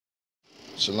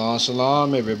Shalom,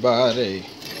 shalom, everybody.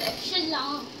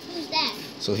 Shalom. Who's that?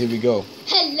 So here we go.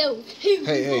 Hello.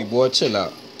 Hey, boy, chill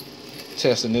out.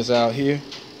 Testing this out here.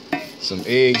 Some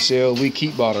eggshell. We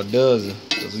keep about a dozen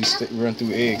because we run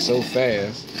through eggs so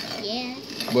fast. Yeah.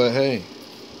 But hey,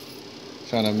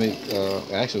 trying to make,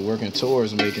 actually working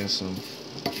towards making some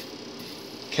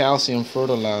calcium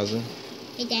fertilizer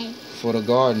Hey, Daddy. for the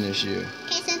garden this year.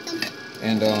 Can I send some?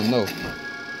 And no,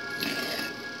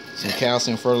 some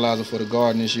calcium fertilizer for the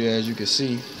garden this year. As you can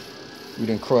see, we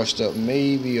done crushed up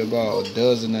maybe about a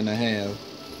dozen and a half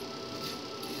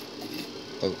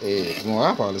of eggs. Well,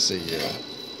 I'll probably say, yeah,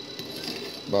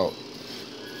 about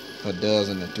a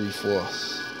dozen and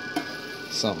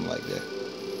 3/4, something like that.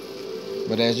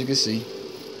 But as you can see,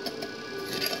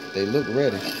 they look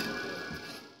ready.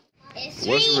 It's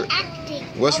reacting.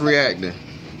 What's reacting?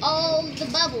 All the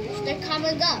bubbles, they're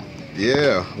coming up.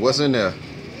 Yeah, what's in there?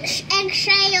 And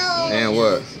shells. And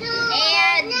what?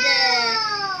 And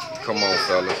Come on,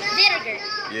 fellas. vinegar.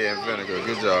 Yeah, and vinegar.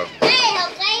 Good job. Hey,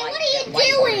 Jose, what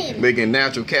are you doing? Making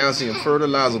natural calcium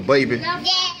fertilizer, baby. Yeah.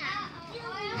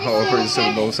 Oh, pretty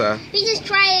soon, both sides. We just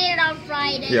tried it on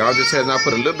Friday. Yeah, I was just I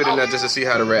put a little bit in there just to see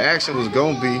how the reaction was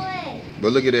gonna be.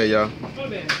 But look at that, y'all.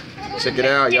 Check it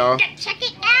out, y'all. Check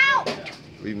it out.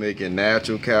 We making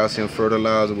natural calcium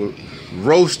fertilizer with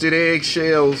roasted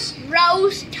eggshells.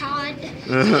 Roast, Todd.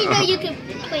 You know you can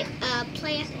put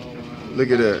plant. Look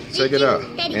at that. Check it out.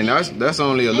 And that's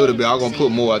only a little bit. I'm gonna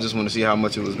put more. I just want to see how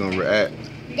much it was gonna react.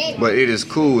 But it is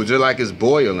cool, just like it's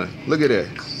boiling. Look at that.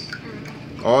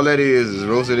 All that is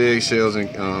roasted eggshells and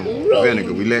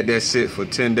vinegar. We let that sit for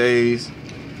 10 days,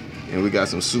 and we got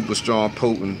some super strong,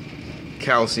 potent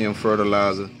calcium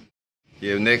fertilizer.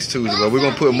 Yeah, next Tuesday. But we're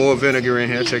gonna put more vinegar in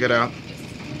here. Check it out.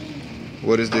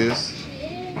 What is this?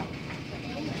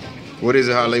 What is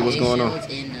it, Holly? What's going on?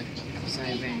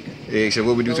 Eggshell.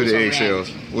 What we do to the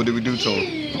eggshells? What did we do to them?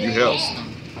 You helped.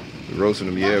 We roasted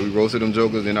them. Yeah, we roasted them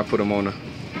jokers. Then I put them on the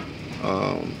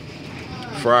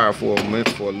fryer for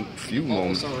a few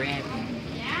moments.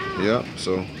 Yep.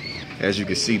 So as you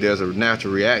can see, there's a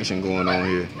natural reaction going on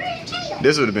here.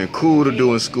 This would have been cool to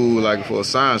do in school, like for a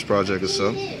science project or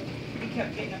so.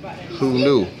 Who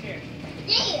knew?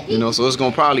 You know, so it's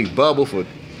gonna probably bubble for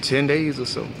 10 days or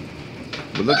so.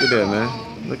 But look at that, man.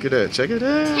 Look at that. Check it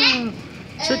out.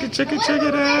 Check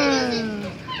it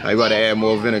out. I about to add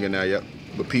more vinegar now, yep.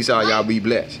 But peace out, y'all. Be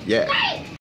blessed. Yeah.